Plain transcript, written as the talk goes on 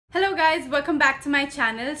guys, welcome back to my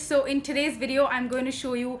channel. So in today's video I'm going to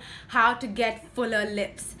show you how to get fuller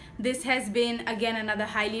lips. This has been again another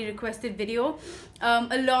highly requested video.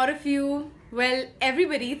 A lot of you, well,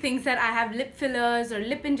 everybody thinks that I have lip fillers or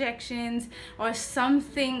lip injections or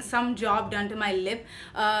something, some job done to my lip.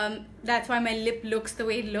 That's why my lip looks the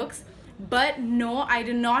way it looks. But no, I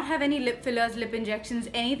do not have any lip fillers, lip injections,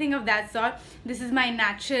 anything of that sort. This is my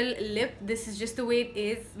natural lip. This is just the way it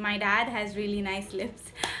is. My dad has really nice lips,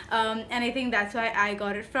 and I think that's why I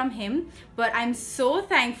got it from him. But I'm so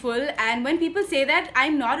thankful, and when people say that,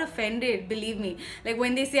 I'm not offended, believe me. Like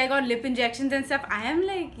when they say I got lip injections and stuff, I am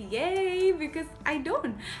like, yay, because I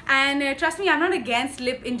don't. And trust me, I'm not against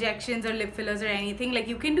lip injections or lip fillers or anything. Like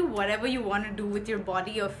you can do whatever you want to do with your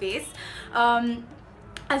body or face.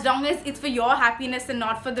 As long as it's for your happiness and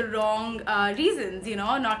not for the wrong reasons, you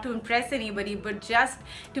know, not to impress anybody, but just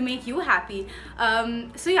to make you happy.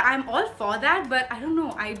 So yeah, I'm all for that, but I don't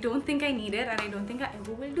know, I don't think I need it, and I don't think I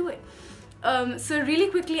ever will do it. So really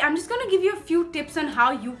quickly, I'm just going to give you a few tips on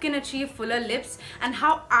how you can achieve fuller lips and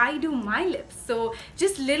how I do my lips. So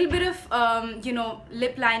just a little bit of, you know,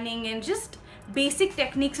 lip lining and just basic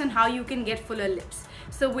techniques on how you can get fuller lips.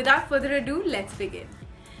 So without further ado, let's begin.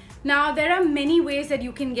 Now, there are many ways that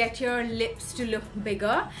you can get your lips to look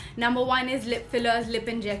bigger. Number one is lip fillers, lip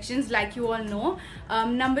injections, like you all know.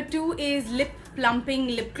 Number two is lip plumping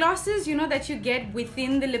lip glosses, you know, that you get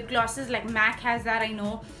within the lip glosses, like MAC has that, I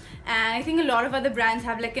know. And I think a lot of other brands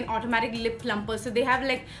have like an automatic lip plumper. So they have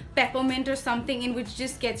like peppermint or something in which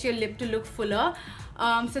just gets your lip to look fuller.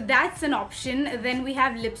 So that's an option. Then we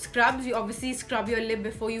have lip scrubs. You obviously scrub your lip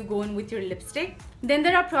before you go in with your lipstick. Then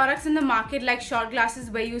there are products in the market like shot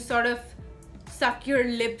glasses where you sort of suck your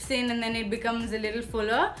lips in and then it becomes a little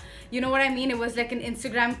fuller. You know what I mean? It was like an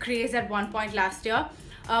Instagram craze at one point last year.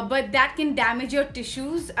 But that can damage your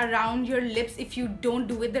tissues around your lips if you don't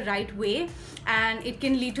do it the right way, and it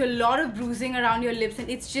can lead to a lot of bruising around your lips, and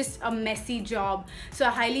it's just a messy job. So I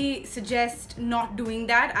highly suggest not doing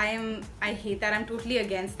that. I hate that. I'm totally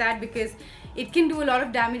against that because it can do a lot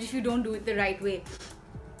of damage if you don't do it the right way,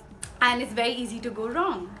 and it's very easy to go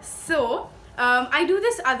wrong. So I do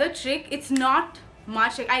this other trick. It's not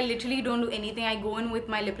much, like I literally don't do anything. I go in with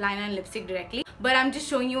my lip liner and lipstick directly, but I'm just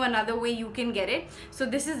showing you another way you can get it. So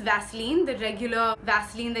this is Vaseline, the regular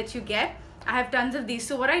Vaseline that you get. I have tons of these.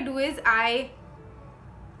 So what I do is I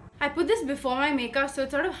put this before my makeup, so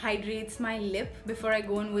it sort of hydrates my lip before I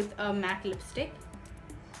go in with a matte lipstick.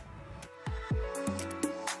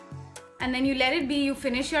 And then you let it be. You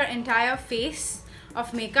finish your entire face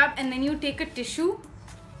of makeup, and then you take a tissue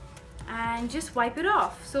and just wipe it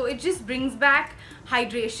off. So it just brings back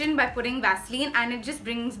hydration by putting Vaseline, and it just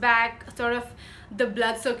brings back sort of the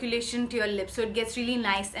blood circulation to your lips, so it gets really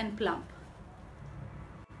nice and plump.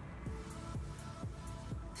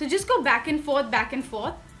 So just go back and forth, back and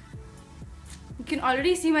forth. You can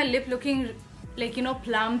already see my lip looking like, you know,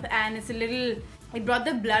 plump, and it's a little, it brought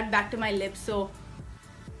the blood back to my lips. So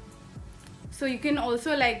you can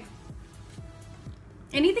also like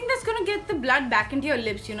anything that's gonna get the blood back into your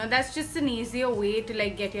lips, you know, that's just an easier way to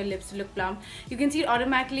like get your lips to look plump. You can see it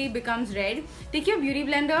automatically becomes red. Take your beauty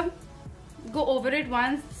blender, go over it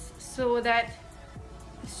once so that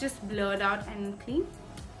it's just blurred out and clean.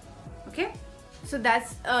 Okay, so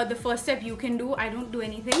that's the first step you can do. I don't do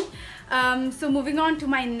anything. So moving on to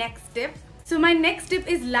my next tip. So my next tip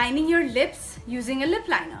is lining your lips using a lip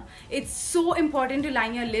liner. It's so important to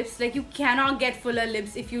line your lips. Like you cannot get fuller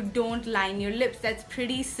lips if you don't line your lips. That's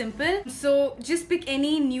pretty simple. So just pick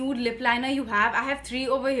any nude lip liner you have. I have 3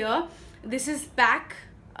 over here. This is Pack.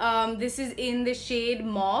 This is in the shade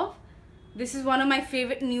Mauve. This is one of my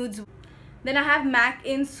favorite nudes. Then I have MAC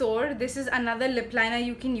in Soar. This is another lip liner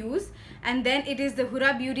you can use. And then it is the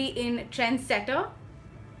Huda Beauty in Trendsetter.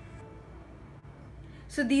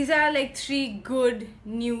 So these are like 3 good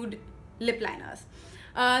nude lip liners.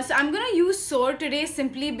 So I'm gonna use Soar today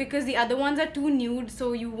simply because the other ones are too nude,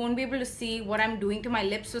 so you won't be able to see what I'm doing to my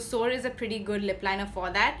lips. So Soar is a pretty good lip liner for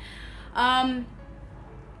that.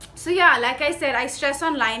 So yeah, like I said, I stress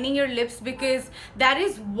on lining your lips because that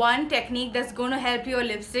is one technique that's going to help your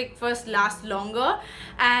lipstick first last longer,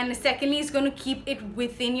 and secondly it's going to keep it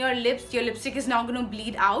within your lips. Your lipstick is not going to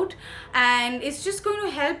bleed out, and it's just going to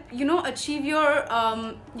help, you know, achieve your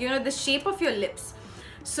you know, the shape of your lips.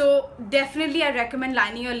 So definitely I recommend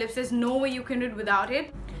lining your lips. There's no way you can do it without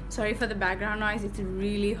it. Sorry for the background noise, it's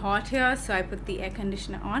really hot here, so I put the air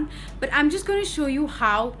conditioner on. But I'm just going to show you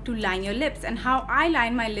how to line your lips and how I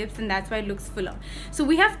line my lips, and that's why it looks fuller. So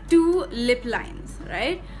we have 2 lip lines,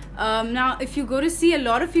 right? Now if you go to see, a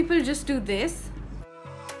lot of people just do this.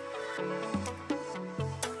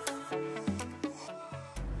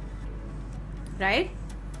 right?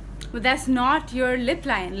 But that's not your lip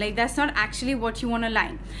line. Like, that's not actually what you want to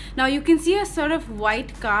line. Now you can see a sort of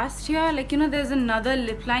white cast here, like, you know, there's another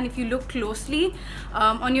lip line. If you look closely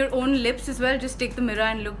on your own lips as well, just take the mirror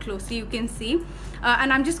and look closely, you can see.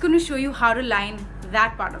 And I'm just going to show you how to line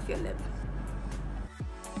that part of your lip.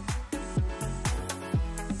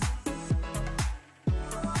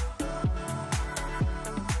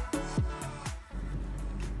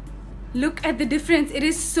 Look at the difference. It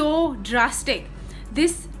is so drastic.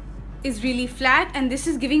 This is really flat and this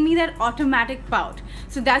is giving me that automatic pout.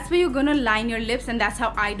 So that's where you're gonna line your lips, and that's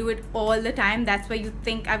how I do it all the time. That's where you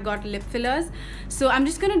think I've got lip fillers. So I'm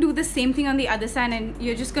just gonna do the same thing on the other side, and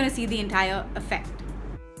you're just gonna see the entire effect.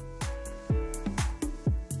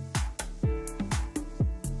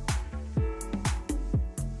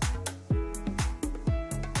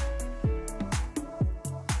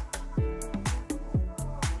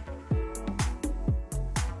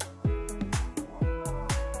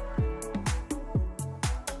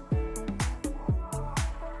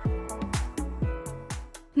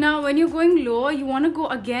 Now when you're going lower, you want to go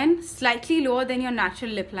again slightly lower than your natural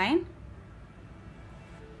lip line.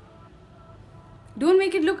 Don't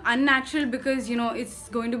make it look unnatural because, you know, it's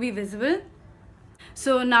going to be visible.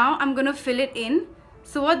 So now I'm going to fill it in.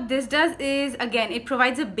 So what this does is, again, it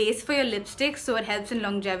provides a base for your lipstick, so it helps in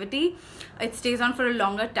longevity. It stays on for a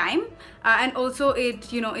longer time, and also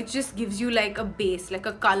it, you know, it just gives you like a base, like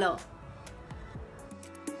a color.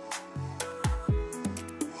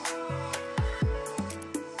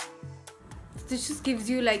 This just gives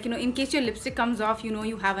you, like, you know, in case your lipstick comes off, you know,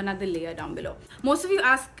 you have another layer down below. Most of you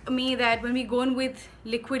ask me that when we go in with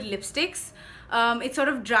liquid lipsticks, it sort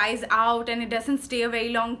of dries out and it doesn't stay a very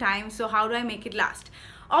long time. So how do I make it last?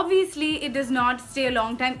 Obviously, it does not stay a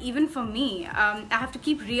long time, even for me. I have to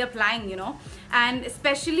keep reapplying, you know, and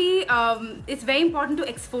especially it's very important to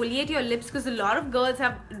exfoliate your lips, because a lot of girls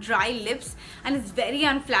have dry lips and it's very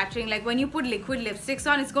unflattering. Like when you put liquid lipsticks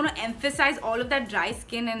on, it's going to emphasize all of that dry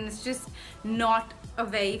skin, and it's just not a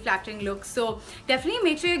very flattering look. So definitely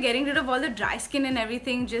make sure you're getting rid of all the dry skin and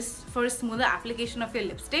everything, just for a smoother application of your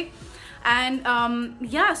lipstick. And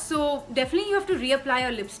yeah, so definitely you have to reapply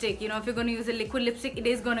your lipstick. You know, if you're going to use a liquid lipstick, it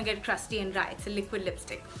is going to get crusty and dry. It's a liquid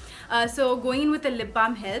lipstick. So going in with a lip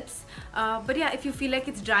balm helps. But yeah, if you feel like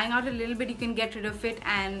it's drying out a little bit, you can get rid of it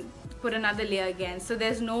and put another layer again. So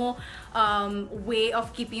there's no way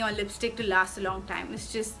of keeping your lipstick to last a long time.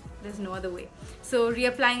 It's just, there's no other way. So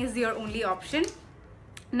reapplying is your only option.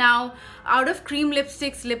 Now, out of cream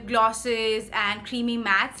lipsticks, lip glosses and creamy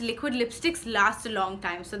mattes, liquid lipsticks last a long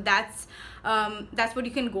time. So that's what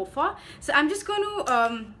you can go for. So I'm just going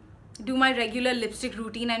to do my regular lipstick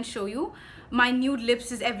routine and show you. My nude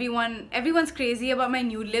lips is everyone's crazy about my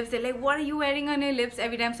nude lips. They're like, what are you wearing on your lips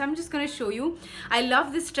every time? So I'm just going to show you. I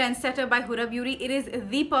love this Trendsetter by Huda Beauty. It is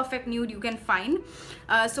the perfect nude you can find.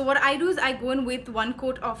 So what I do is I go in with 1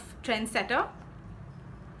 coat of Trendsetter.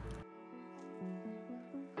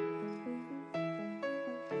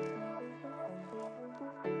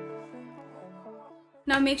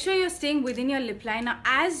 Now make sure you're staying within your lip line. Now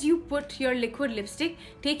as you put your liquid lipstick,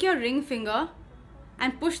 take your ring finger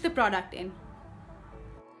and push the product in.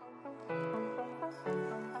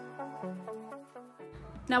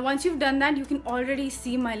 Now once you've done that, you can already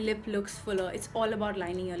see my lip looks fuller. It's all about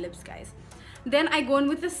lining your lips, guys. Then I go in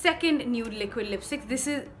with the second nude liquid lipstick. This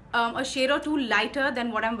is a shade or two lighter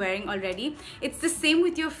than what I'm wearing already. It's the same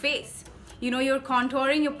with your face. You know, you're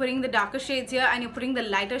contouring, you're putting the darker shades here and you're putting the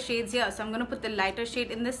lighter shades here. So I'm going to put the lighter shade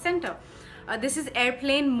in the center. This is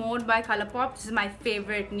Airplane Mode by Colourpop. This is my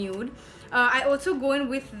favorite nude. I also go in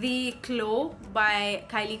with the Glow by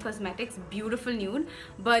Kylie Cosmetics. Beautiful nude.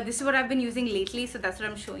 But this is what I've been using lately, so that's what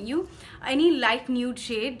I'm showing you. Any light nude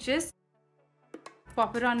shade, just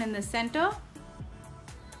pop it on in the center.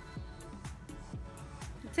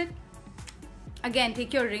 That's it. Again,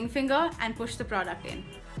 take your ring finger and push the product in.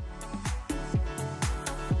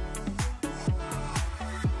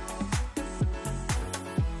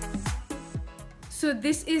 So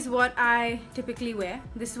this is what I typically wear.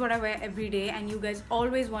 This is what I wear every day, and you guys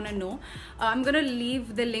always want to know. I'm gonna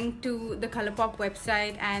leave the link to the Colourpop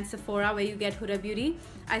website and Sephora where you get Huda Beauty.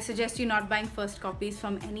 I suggest you not buying first copies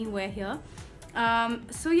from anywhere here.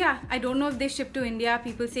 So yeah, I don't know if they ship to India.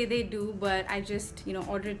 People say they do, but I just, you know,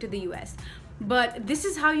 order it to the US. But this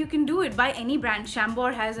is how you can do it. Buy any brand.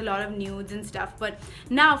 Chambord has a lot of nudes and stuff. But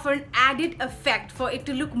now for an added effect, for it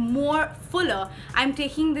to look more fuller, I'm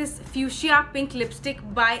taking this fuchsia pink lipstick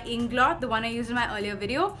by Inglot, the one I used in my earlier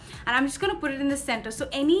video, and I'm just going to put it in the center. So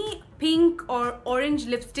any pink or orange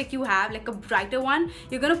lipstick you have, like a brighter one,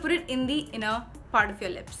 you're going to put it in the inner part of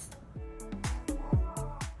your lips.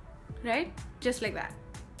 Right? just like that.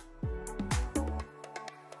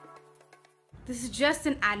 This is just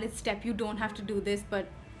an added step. You don't have to do this, but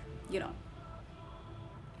you know,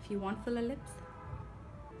 if you want fuller lips,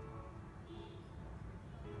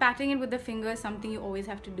 patting it with the finger is something you always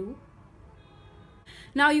have to do.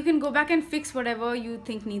 Now you can go back and fix whatever you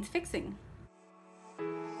think needs fixing.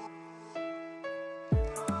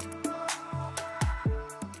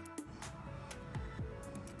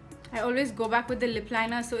 I always go back with the lip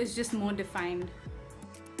liner so it's just more defined.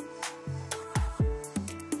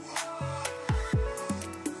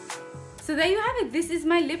 So there you have it. This is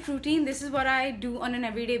my lip routine. This is what I do on an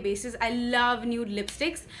everyday basis. I love nude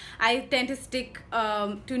lipsticks. I tend to stick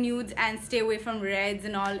to nudes and stay away from reds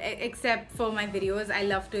and all, except for my videos. I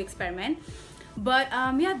love to experiment. But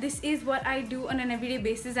yeah, this is what I do on an everyday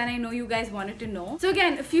basis, and I know you guys wanted to know. So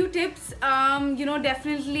again, a few tips. You know,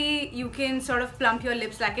 definitely you can sort of plump your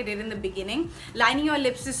lips like I did in the beginning. Lining your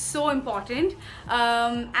lips is so important,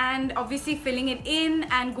 and obviously filling it in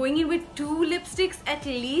and going in with 2 lipsticks at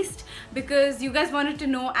least, because you guys wanted to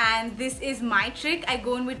know, and this is my trick. I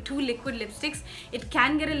go in with 2 liquid lipsticks. It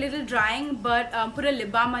can get a little drying, but put a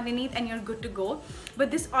lip balm underneath and you're good to go. But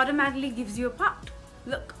this automatically gives you a pout.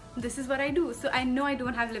 Look. This is what I do. So I know I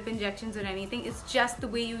don't have lip injections or anything. It's just the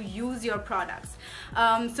way you use your products.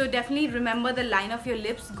 So definitely remember the line of your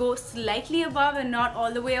lips. Go slightly above and not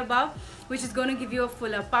all the way above, which is going to give you a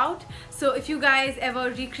fuller pout. So if you guys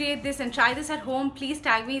ever recreate this and try this at home, please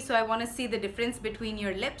tag me, so I want to see the difference between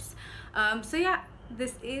your lips. So yeah,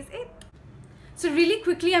 this is it. So really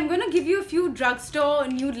quickly, I'm going to give you a few drugstore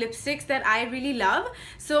nude lipsticks that I really love.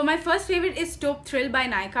 So my first favorite is Taupe Thrill by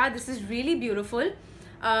Nykaa. This is really beautiful.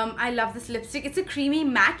 I love this lipstick. It's a creamy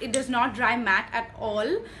matte. It does not dry matte at all.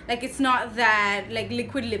 Like, it's not that like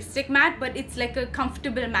liquid lipstick matte, but it's like a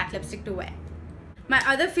comfortable matte lipstick to wear. My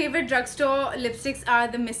other favorite drugstore lipsticks are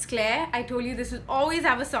the Miss Claire. I told you this will always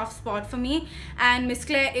have a soft spot for me, and Miss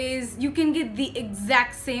Claire is, you can get the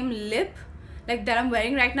exact same lip like that I'm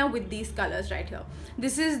wearing right now with these colors right here.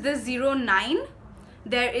 This is the 09,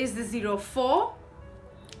 there is the 04,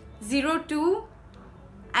 02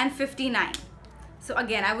 and 59. So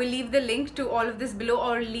again, I will leave the link to all of this below,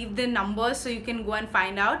 or leave the numbers so you can go and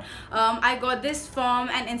find out. I got this from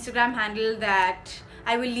an Instagram handle that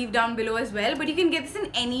I will leave down below as well, but you can get this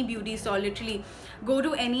in any beauty store. Literally go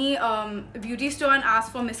to any beauty store and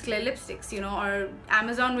ask for Miss Claire lipsticks, you know, or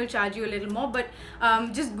Amazon will charge you a little more, but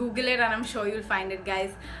just Google it and I'm sure you'll find it,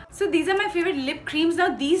 guys. So these are my favorite lip creams.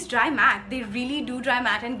 Now these dry matte, they really do dry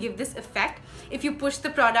matte and give this effect if you push the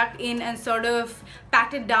product in and sort of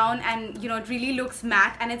pat it down, and you know, it really looks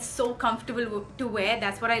matte and it's so comfortable to wear.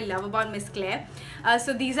 That's what I love about Miss Claire.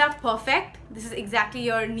 So these are perfect. This is exactly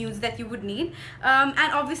your nudes that you would need.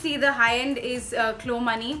 And obviously the high end is Clo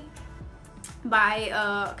Money by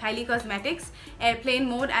Kylie Cosmetics, Airplane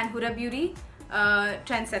Mode and Huda Beauty,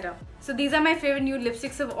 Trendsetter. So these are my favorite nude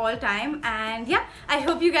lipsticks of all time, and yeah, I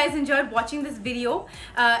hope you guys enjoyed watching this video.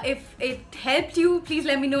 If it helped you, please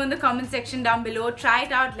let me know in the comment section down below. Try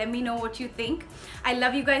it out, let me know what you think. I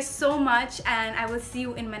love you guys so much, and I will see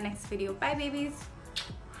you in my next video. Bye babies.